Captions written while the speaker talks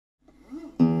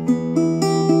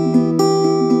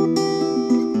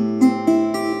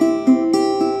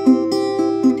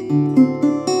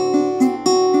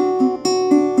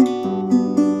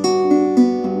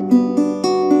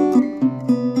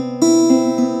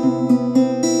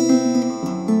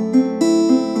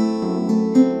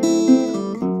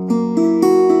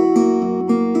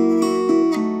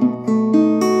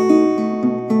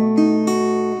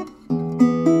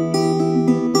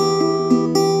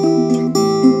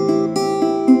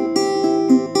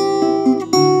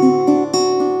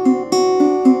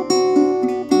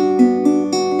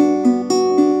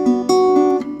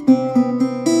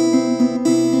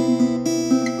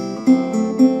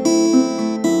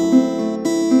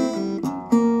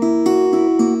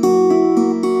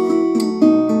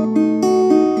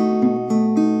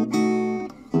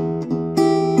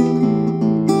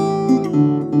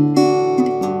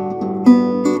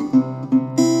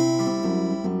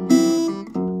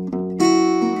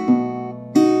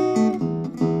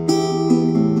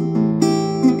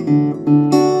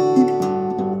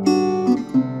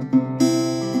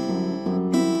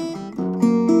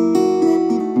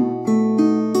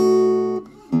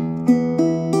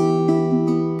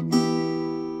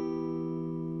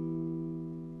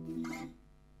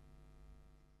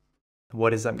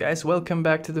What is up, guys? Welcome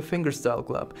back to the Fingerstyle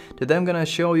Club. Today I'm gonna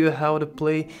show you how to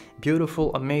play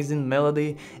beautiful, amazing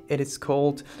melody. It is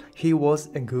called He Was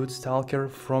a Good Stalker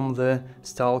from the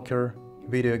Stalker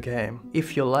video game.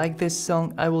 If you like this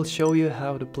song, I will show you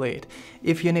how to play it.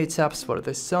 If you need tabs for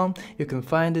this song, you can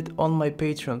find it on my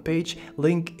Patreon page,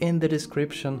 link in the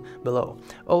description below.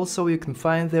 Also, you can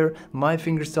find there my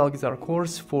fingerstyle guitar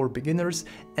course for beginners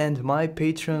and my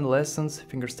Patreon lessons,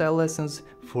 fingerstyle lessons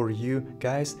for you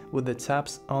guys with the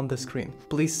tabs on the screen.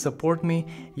 Please support me.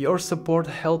 Your support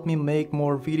helps me make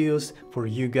more videos for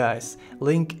you guys.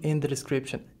 Link in the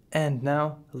description. And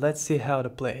now let's see how to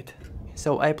play it.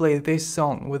 So I play this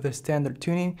song with the standard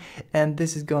tuning, and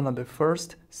this is gonna be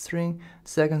first string,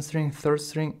 second string, third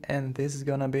string, and this is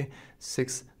gonna be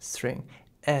sixth string.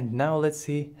 And now let's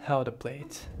see how to play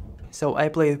it. So I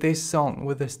play this song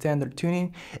with the standard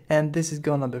tuning, and this is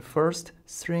gonna be first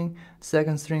string,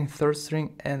 second string, third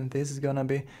string, and this is gonna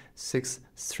be sixth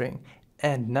string.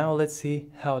 And now let's see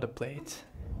how to play it.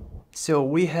 So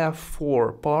we have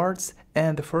 4 parts,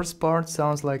 and the first part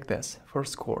sounds like this,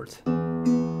 first chord.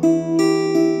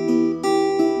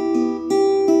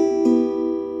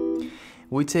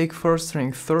 We take first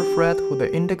string 3rd fret with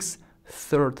the index,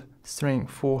 third string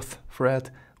 4th fret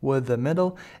with the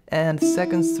middle, and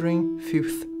second string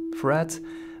 5th fret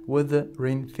with the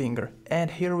ring finger. And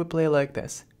here we play like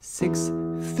this: 6,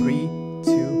 3,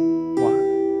 2,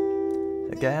 1.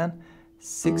 Again,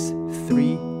 6,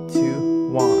 3,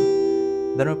 2,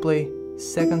 1. Then we play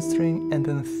second string and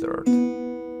then third.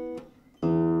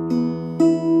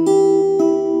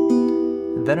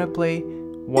 Then we play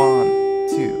 1,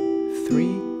 2,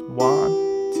 3, 1,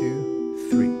 2,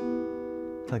 3.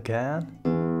 Again.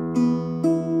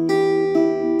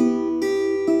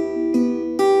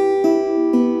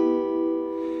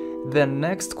 The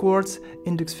next chords,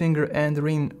 index finger and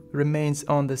ring remains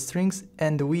on the strings,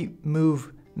 and we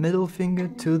move middle finger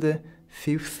to the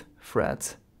 5th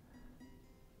fret,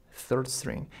 3rd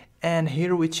string. And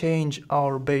here we change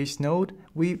our bass note.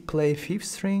 We play 5th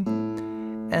string,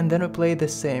 and then we play the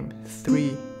same: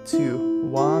 3, 2,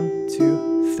 1,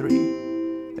 2,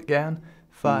 3. Again,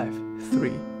 5,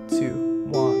 3, 2,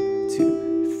 1,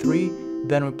 2, 3.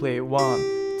 Then we play 1,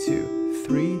 2,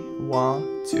 3, 1,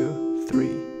 2, 3.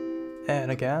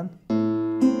 And again.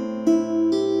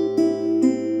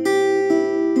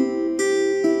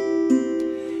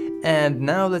 And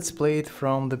now let's play it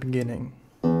from the beginning.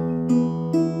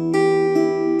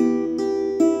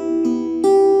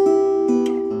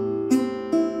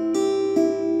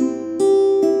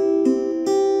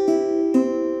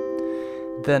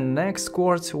 The next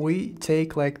chords we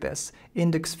take like this: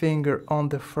 index finger on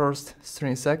the 1st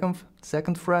string,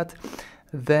 second fret,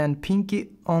 then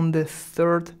pinky on the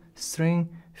 3rd string,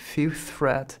 5th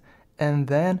fret, and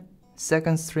then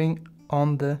second string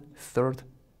on the 3rd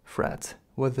fret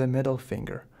with the middle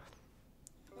finger.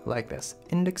 Like this: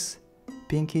 index,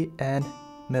 pinky, and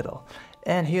middle.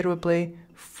 And here we play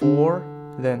 4,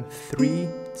 then 3,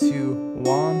 2,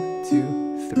 1,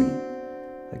 2, 3.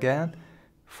 Again.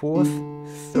 4th,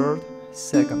 3rd,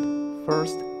 2nd,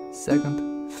 1st,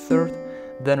 2nd, 3rd.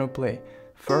 Then we play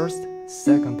 1st,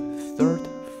 2nd, 3rd,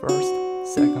 1st,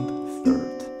 2nd,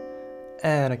 3rd.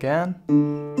 And again.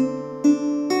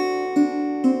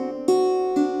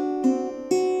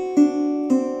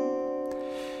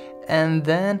 And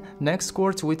then next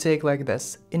chords we take like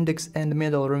this: index and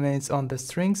middle remains on the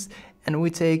strings, and we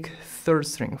take 3rd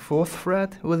string, 4th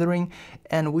fret with the ring,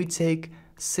 and we take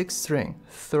 6th string,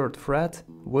 3rd fret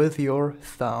with your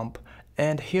thumb.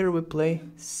 And here we play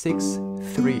 6,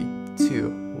 3,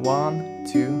 2, 1,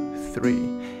 2, 3.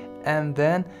 And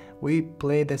then we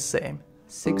play the same: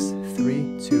 6,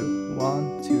 3, 2,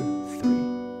 1, 2, 3.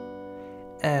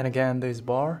 And again this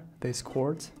bar, this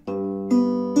chord.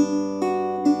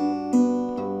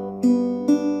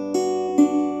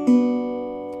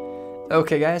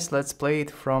 Okay guys, let's play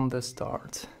it from the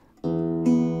start.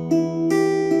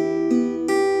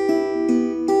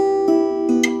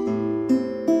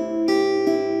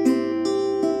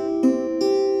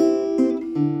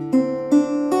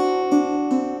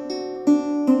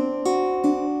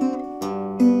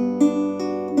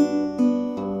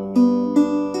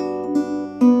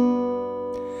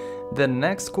 The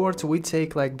next chords we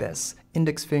take like this: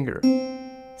 index finger,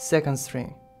 second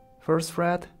string, 1st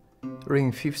fret,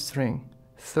 ring 5th string,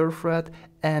 3rd fret,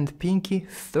 and pinky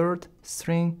 3rd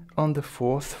string on the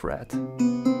 4th fret.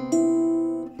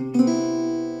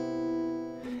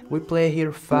 We play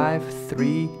here 5,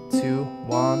 3, 2,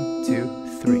 1, 2,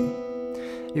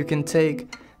 3. You can take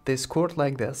this chord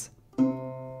like this: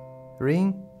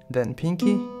 ring, then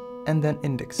pinky, and then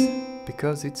index,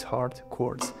 because it's hard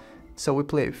chords. So we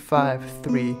play 5,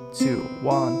 3, 2,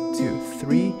 1, 2,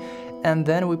 3, and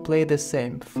then we play the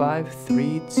same 5,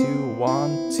 3, 2,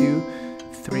 1, 2,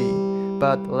 3.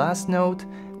 But last note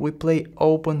we play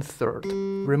open third.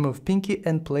 Remove pinky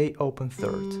and play open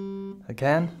third.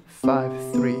 Again,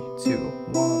 5, 3, 2,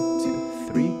 1,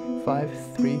 2, 3,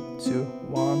 5, 3, 2,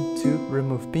 1, 2,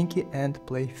 remove pinky and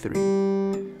play 3.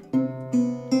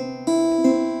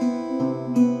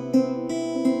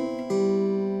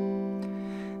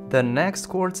 The next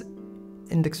chord,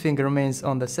 index finger remains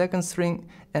on the second string,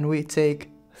 and we take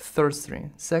third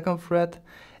string, second fret,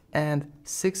 and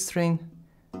sixth string,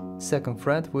 second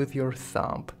fret with your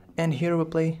thumb. And here we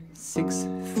play 6,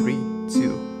 3,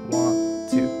 2, 1,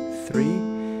 2, 3,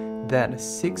 then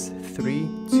 6, 3,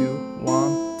 2,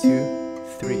 1, 2,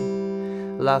 3.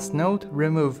 Last note,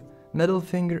 remove middle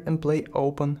finger and play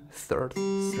open third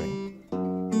string.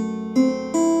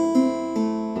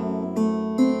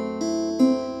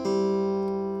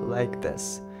 Like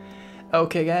this.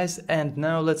 Okay guys, and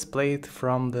now let's play it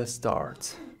from the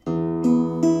start.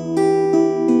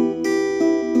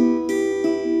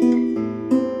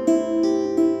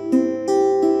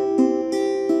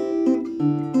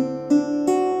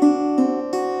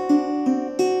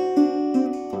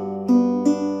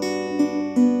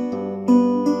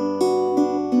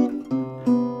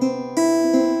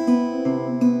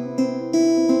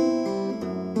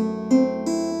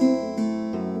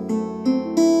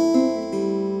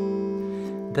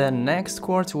 The next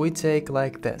chord we take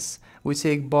like this. We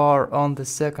take bar on the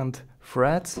second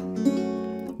fret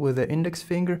with the index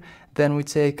finger, then we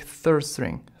take third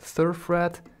string, third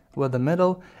fret with the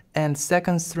middle, and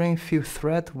second string, fifth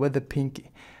fret with the pinky.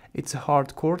 It's a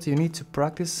hard chord, you need to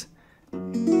practice,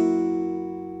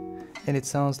 and it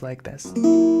sounds like this.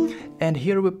 And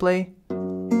here we play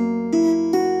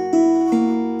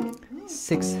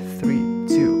 6, 3,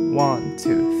 2, 1,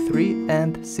 2, 3,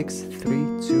 and 6,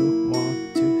 3, 2,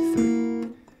 1, 2, 3.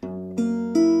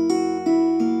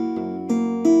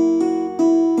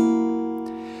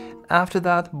 After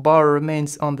that, bar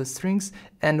remains on the strings,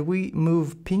 and we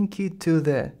move pinky to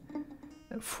the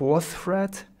fourth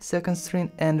fret, second string,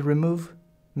 and remove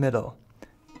middle.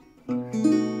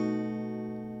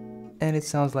 And it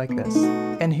sounds like this.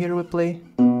 And here we play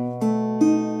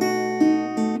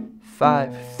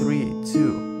 5, 3,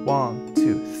 2, 1,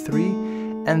 2, 3,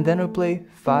 and then we play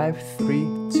 5,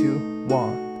 3, 2,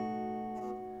 1.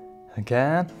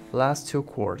 Again, last two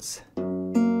chords.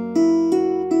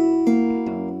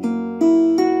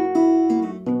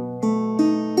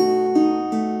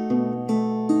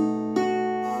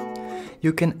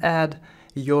 You can add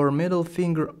your middle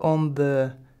finger on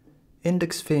the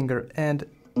index finger, and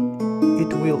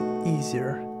it will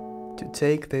easier to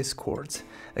take these chords.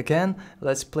 Again,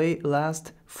 let's play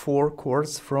last four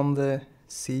chords from the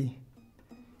C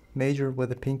major with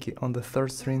the pinky on the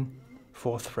third string,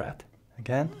 fourth fret.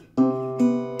 Again.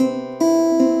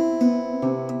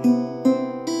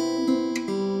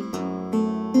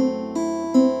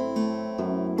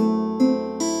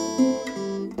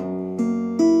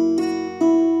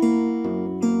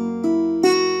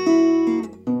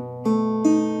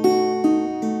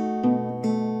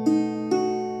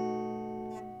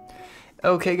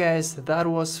 Okay guys, that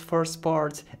was first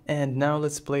part, and now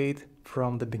let's play it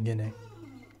from the beginning.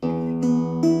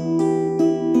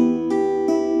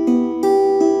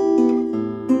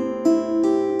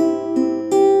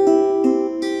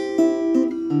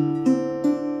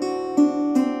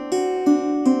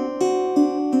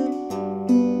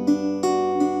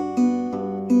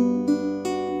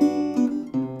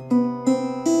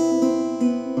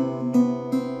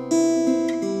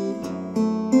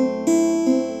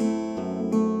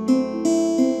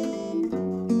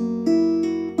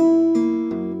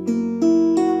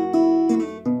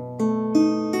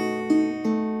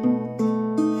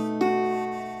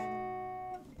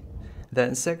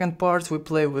 Then second part we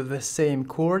play with the same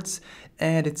chords,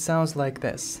 and it sounds like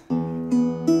this.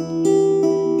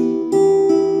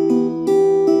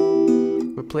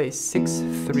 We play 6,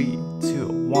 3,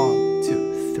 2, 1,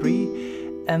 2,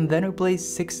 3, and then we play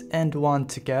 6 and 1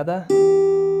 together,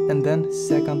 and then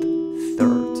second,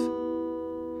 third.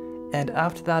 And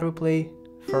after that we play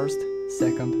first,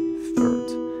 second,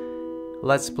 third.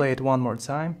 Let's play it one more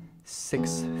time.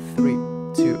 6, 3,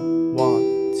 2, 1,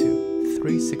 2,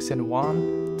 3, 6 and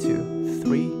 1, 2,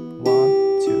 3, 1,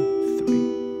 2,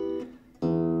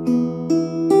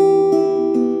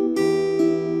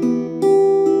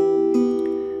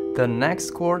 3. The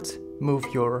next chord, move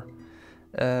your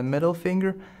middle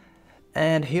finger,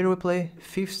 and here we play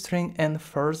fifth string and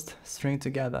first string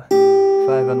together,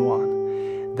 5 and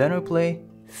 1. Then we play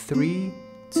 3,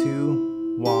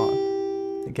 2,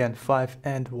 1, Again 5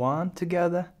 and 1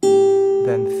 together,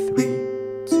 then 3,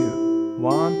 2,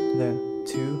 1, then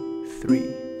 2,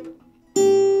 3.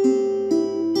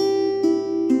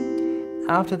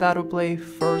 After that we play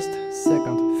first,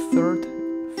 second, third,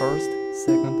 first,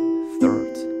 second,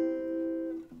 third.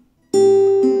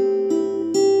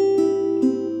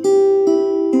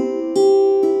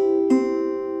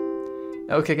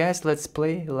 Okay guys, let's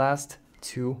play last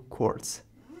 2 chords.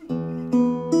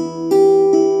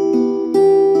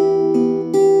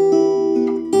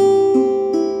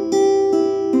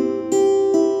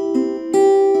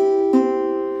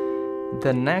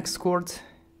 The next chord,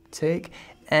 take,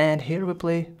 and here we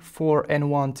play 4 and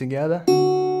 1 together,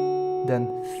 then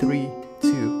 3,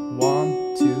 2,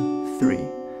 1, 2, 3.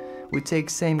 We take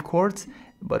same chords,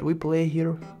 but we play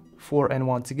here 4 and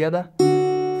 1 together, 3,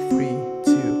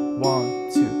 2,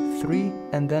 1, 2, 3,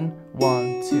 and then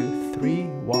 1, 2, 3,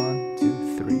 1,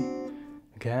 2, 3.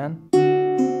 Again.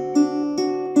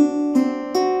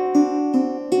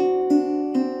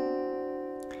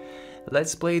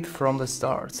 Let's play it from the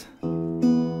start.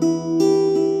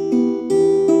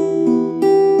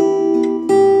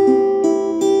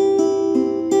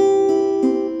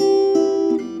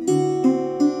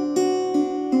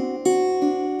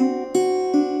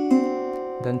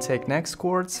 Then take next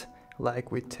chords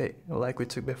like we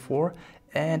took before,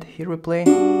 and here we play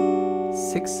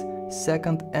 6th,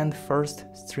 2nd and 1st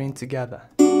string together,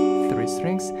 3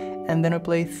 strings, and then we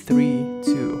play 3,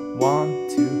 2, 1,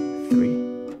 2,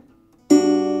 3.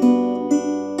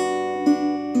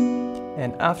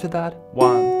 And after that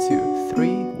 1, 2,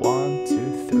 3, 1,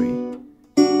 2,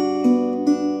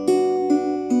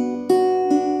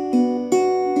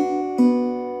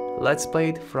 3. Let's play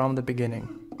it from the beginning.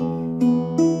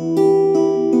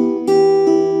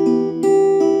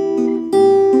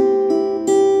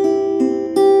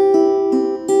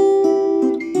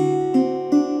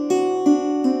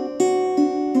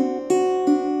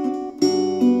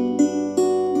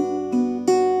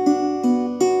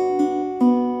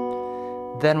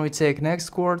 Then we take next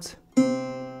chords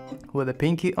with a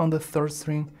pinky on the 3rd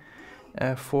string,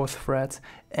 4th fret,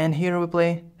 and here we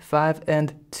play 5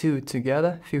 and 2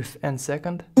 together, 5th and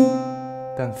 2nd,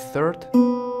 then 3rd,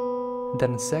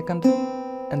 then 2nd,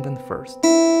 and then 1st.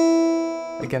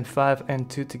 Again 5 and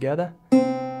 2 together,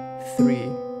 3,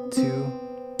 2,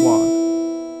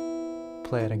 1.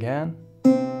 Play it again.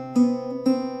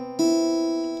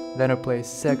 Then we play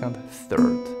 2nd,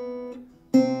 3rd.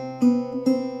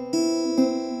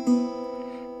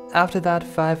 After that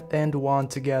 5 and 1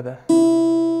 together,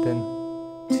 then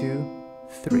 2,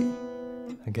 3.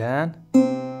 Again.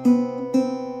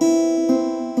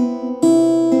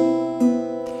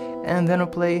 And then we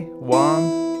play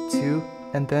 1, 2,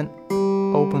 and then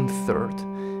open 3rd.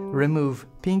 Remove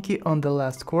pinky on the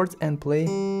last chord and play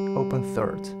open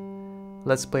 3rd.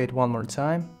 Let's play it one more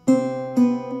time.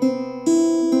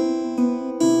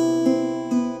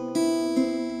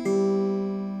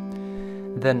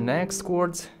 Then next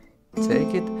chords,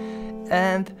 take it,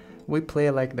 and we play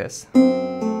like this.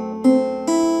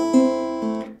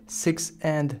 6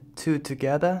 and 2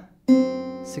 together,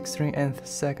 6th string and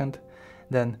 2nd,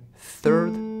 then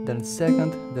 3rd, then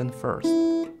 2nd, then 1st,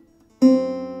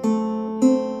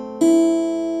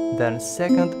 then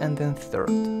 2nd and then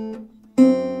 3rd.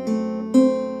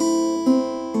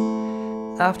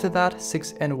 After that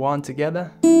 6 and 1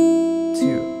 together,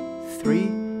 2, 3,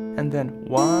 and then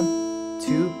 1,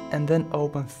 2, and then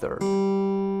open 3rd.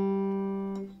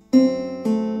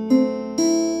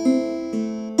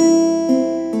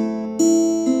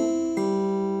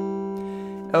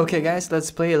 Okay guys,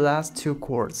 let's play the last 2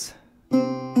 chords.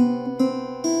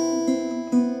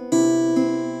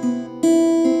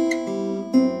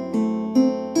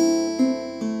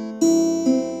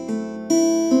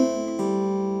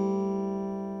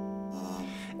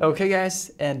 Okay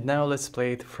guys, and now let's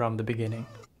play it from the beginning.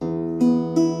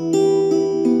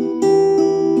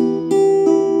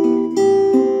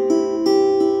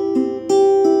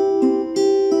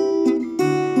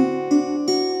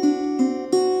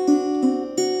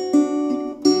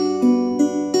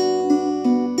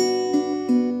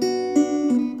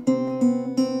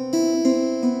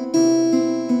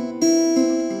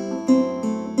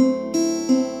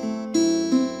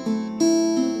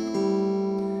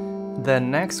 The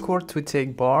next chord we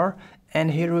take bar, and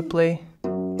here we play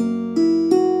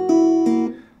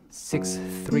 6,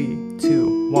 3,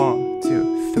 2, 1,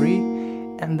 2, 3,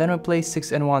 and then we play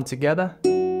 6 and 1 together,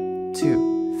 2,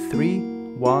 3,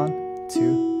 1,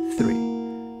 2, 3.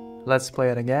 Let's play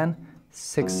it again.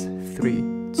 6, 3,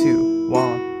 2,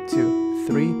 1, 2,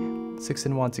 3, 6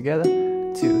 and 1 together,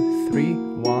 2, 3,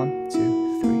 1,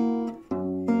 2, 3.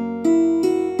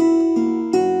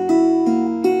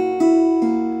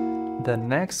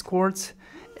 next chords,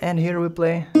 and here we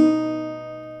play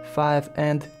 5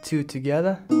 and 2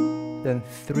 together, then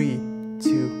 3,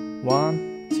 2,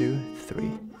 1, 2,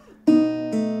 3.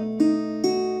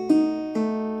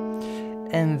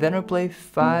 And then we play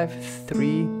 5,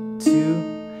 3,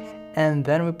 2, and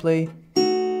then we play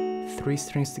 3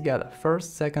 strings together,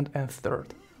 first, second, and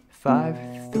third. 5,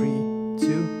 3,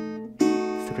 2,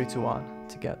 3, 2, 1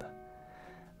 together.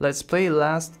 Let's play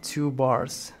last 2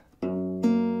 bars.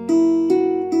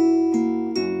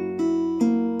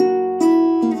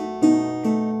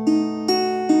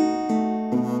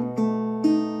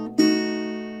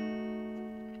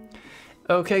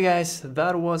 Okay guys,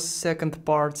 that was second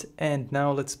part, and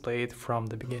now let's play it from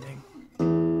the beginning.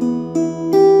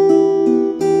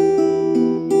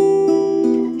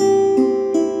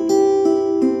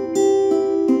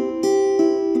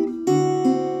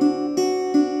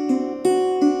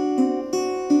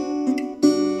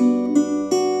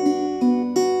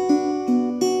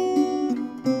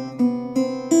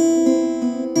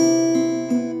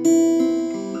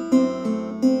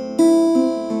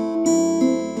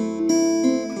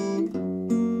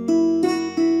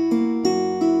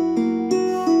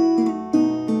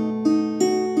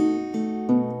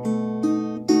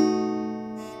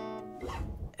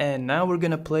 And now we're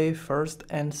gonna play first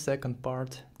and second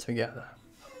part together.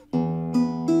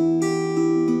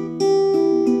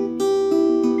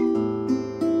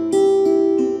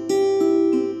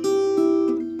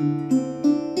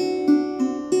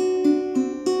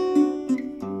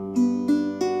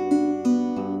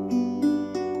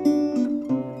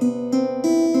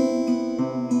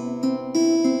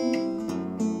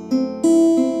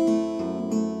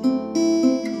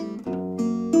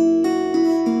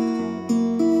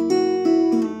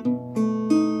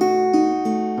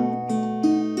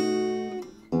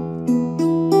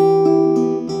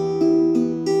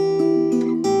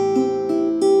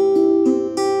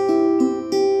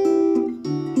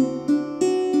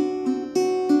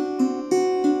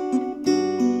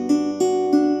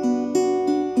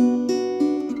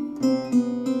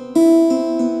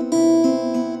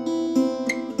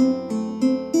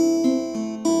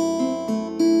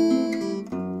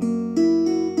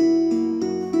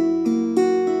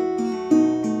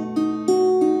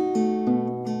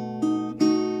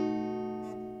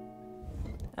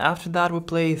 After that we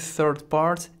play third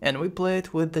part, and we play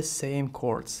it with the same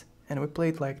chords, and we play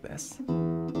it like this.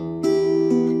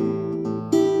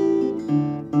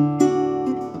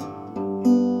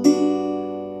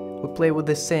 We play with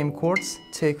the same chords,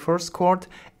 take first chord,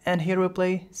 and here we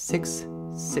play 6,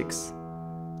 6,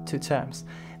 2 times.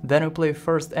 Then we play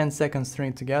first and second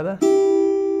string together,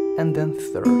 and then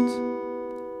third.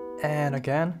 And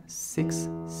again, 6,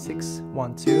 6,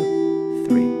 1, 2,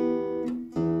 3.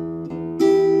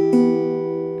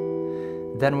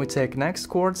 Then we take next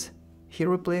chords,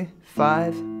 here we play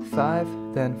 5, 5,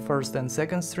 then first and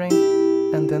second string,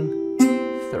 and then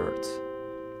third.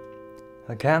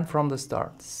 Again from the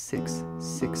start, 6,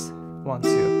 6, 1,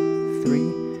 2,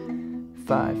 3,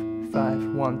 5,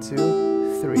 5, 1,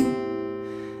 2,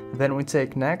 3. Then we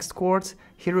take next chords,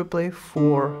 here we play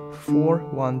 4, 4,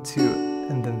 1, 2,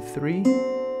 and then 3.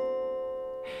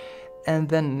 And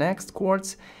then next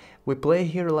chords, we play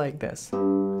here like this.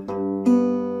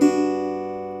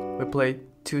 We play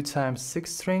 2 times 6th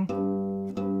string,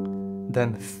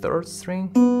 then 3rd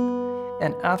string,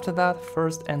 and after that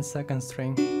first and second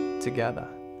string together.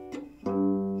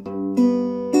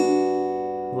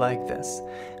 Like this.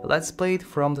 Let's play it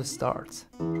from the start.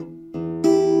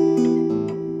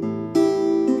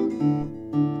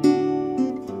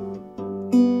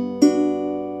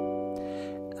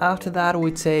 After that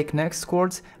we take next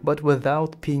chords, but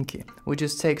without pinky. We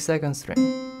just take second string,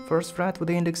 first fret with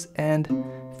the index, and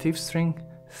 5th string,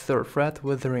 3rd fret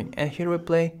with the ring. And here we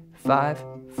play 5,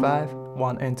 5,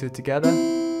 1 and 2 together,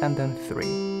 and then 3.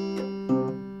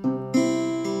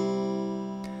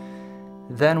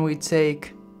 Then we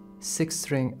take 6th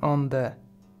string on the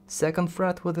 2nd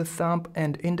fret with the thumb,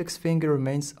 and index finger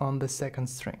remains on the 2nd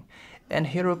string. And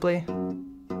here we play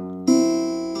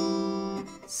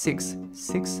 6,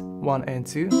 6, 1 and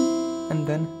 2, and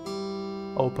then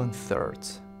open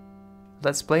 3rd.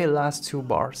 Let's play last 2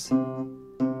 bars.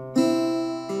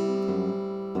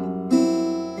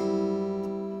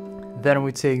 Then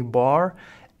we take bar,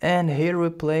 and here we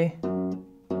play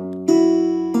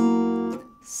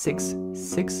 6,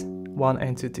 6, 1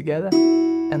 and 2 together,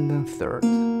 and then 3rd.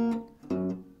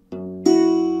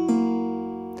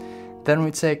 Then we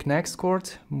take next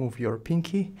chord, move your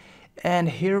pinky, and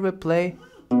here we play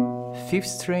 5th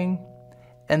string,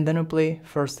 and then we play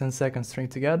first and second string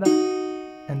together,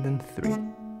 and then 3.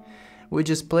 We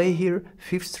just play here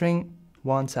 5th string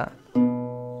one time,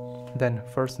 then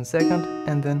first and second,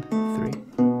 and then 3.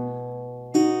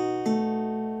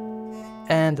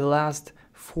 And the last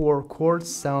 4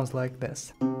 chords sounds like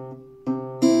this.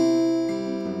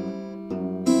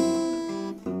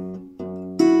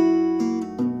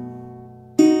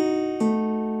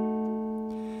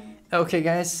 Okay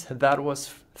guys, that was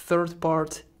third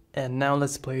part, and now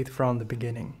let's play it from the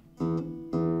beginning.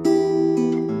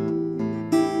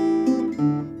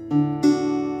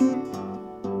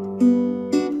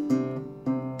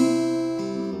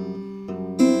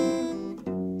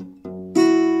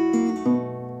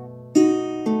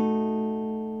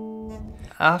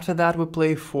 After that we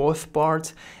play fourth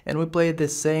part, and we play the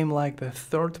same like the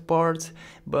third part,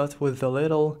 but with a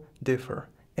little differ,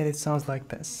 and it sounds like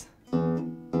this.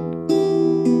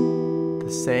 The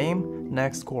same,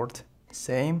 next chord,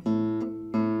 same,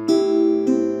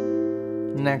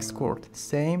 next chord,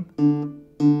 same,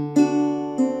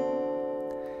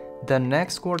 the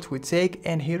next chord we take,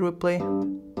 and here we play,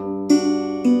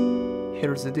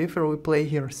 here's the differ, we play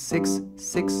here 6,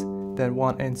 6, then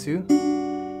 1 and 2,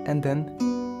 and then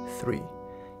 3.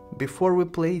 Before we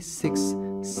play 6,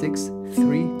 6,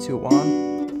 3, 2,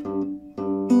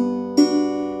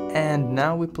 1, and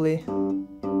now we play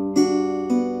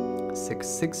 6,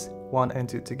 6, 1 and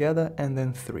 2 together, and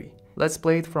then 3. Let's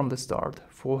play it from the start,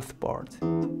 fourth part.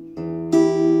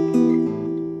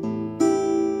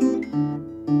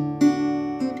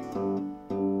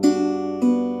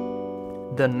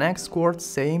 The next chord,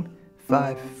 same,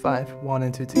 5, 5, 1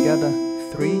 and 2 together,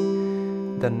 3.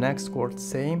 The next chord,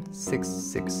 same, 6,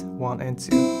 6, 1 and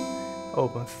 2.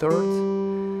 Open third.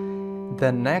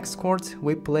 The next chord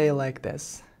we play like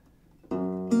this.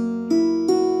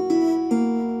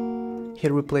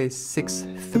 Here we play 6,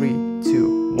 3,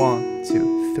 2, 1,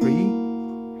 2, 3.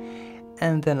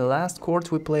 And then the last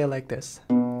chord we play like this.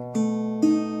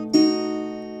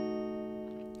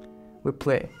 We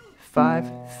play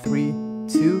 5, 3,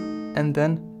 2, and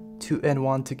then 2 and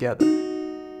 1 together.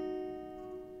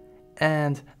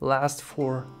 And last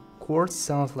 4 chords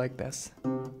sounds like this.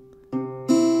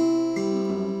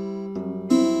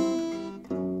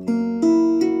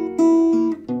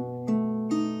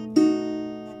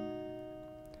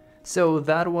 So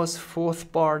that was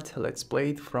fourth part, let's play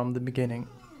it from the beginning.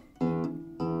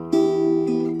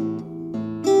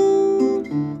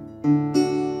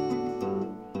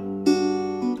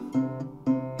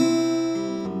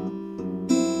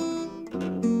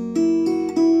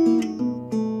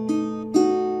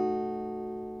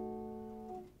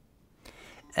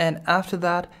 And after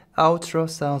that, outro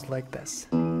sounds like this.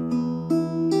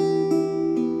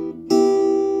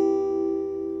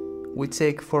 We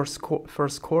take first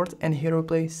chord, and here we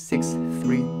play 6,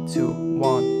 3, 2,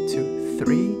 1, 2,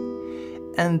 3,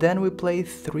 and then we play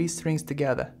 3 strings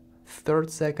together, third,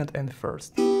 second, and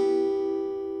first.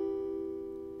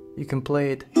 You can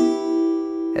play it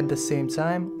at the same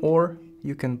time, or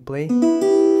you can play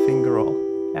finger roll,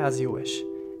 as you wish.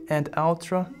 And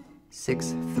outro,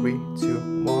 6, 3,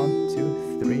 2, 1,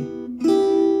 2, 3,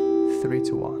 3,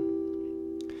 2, 1.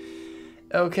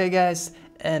 Okay guys,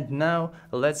 and now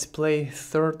let's play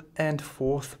third and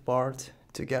fourth part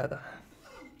together.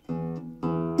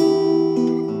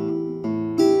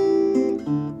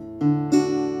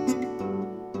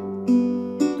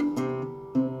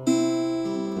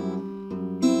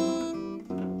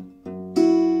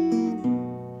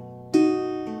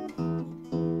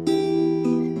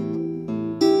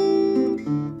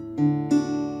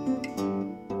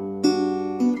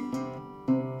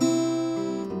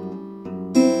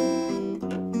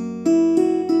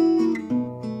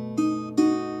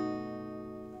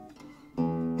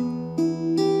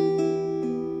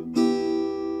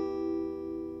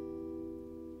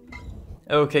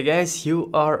 Okay guys, you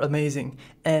are amazing,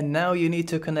 and now you need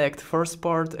to connect first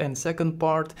part and second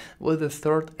part with the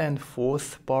third and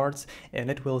fourth parts,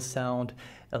 and it will sound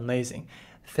amazing.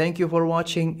 Thank you for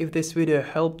watching. If this video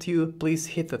helped you, please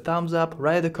hit the thumbs up,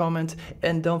 write a comment,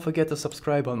 and don't forget to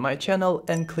subscribe on my channel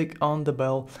and click on the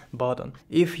bell button.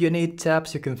 If you need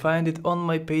tabs, you can find it on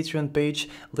my Patreon page,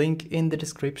 link in the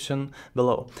description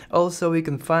below. Also, you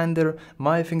can find there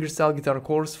my fingerstyle guitar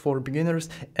course for beginners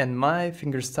and my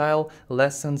fingerstyle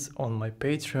lessons on my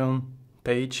Patreon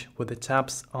page with the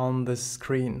tabs on the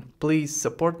screen. Please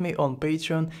support me on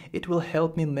Patreon, it will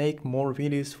help me make more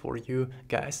videos for you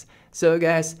guys. So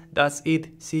guys, that's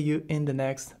it, see you in the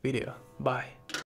next video, bye.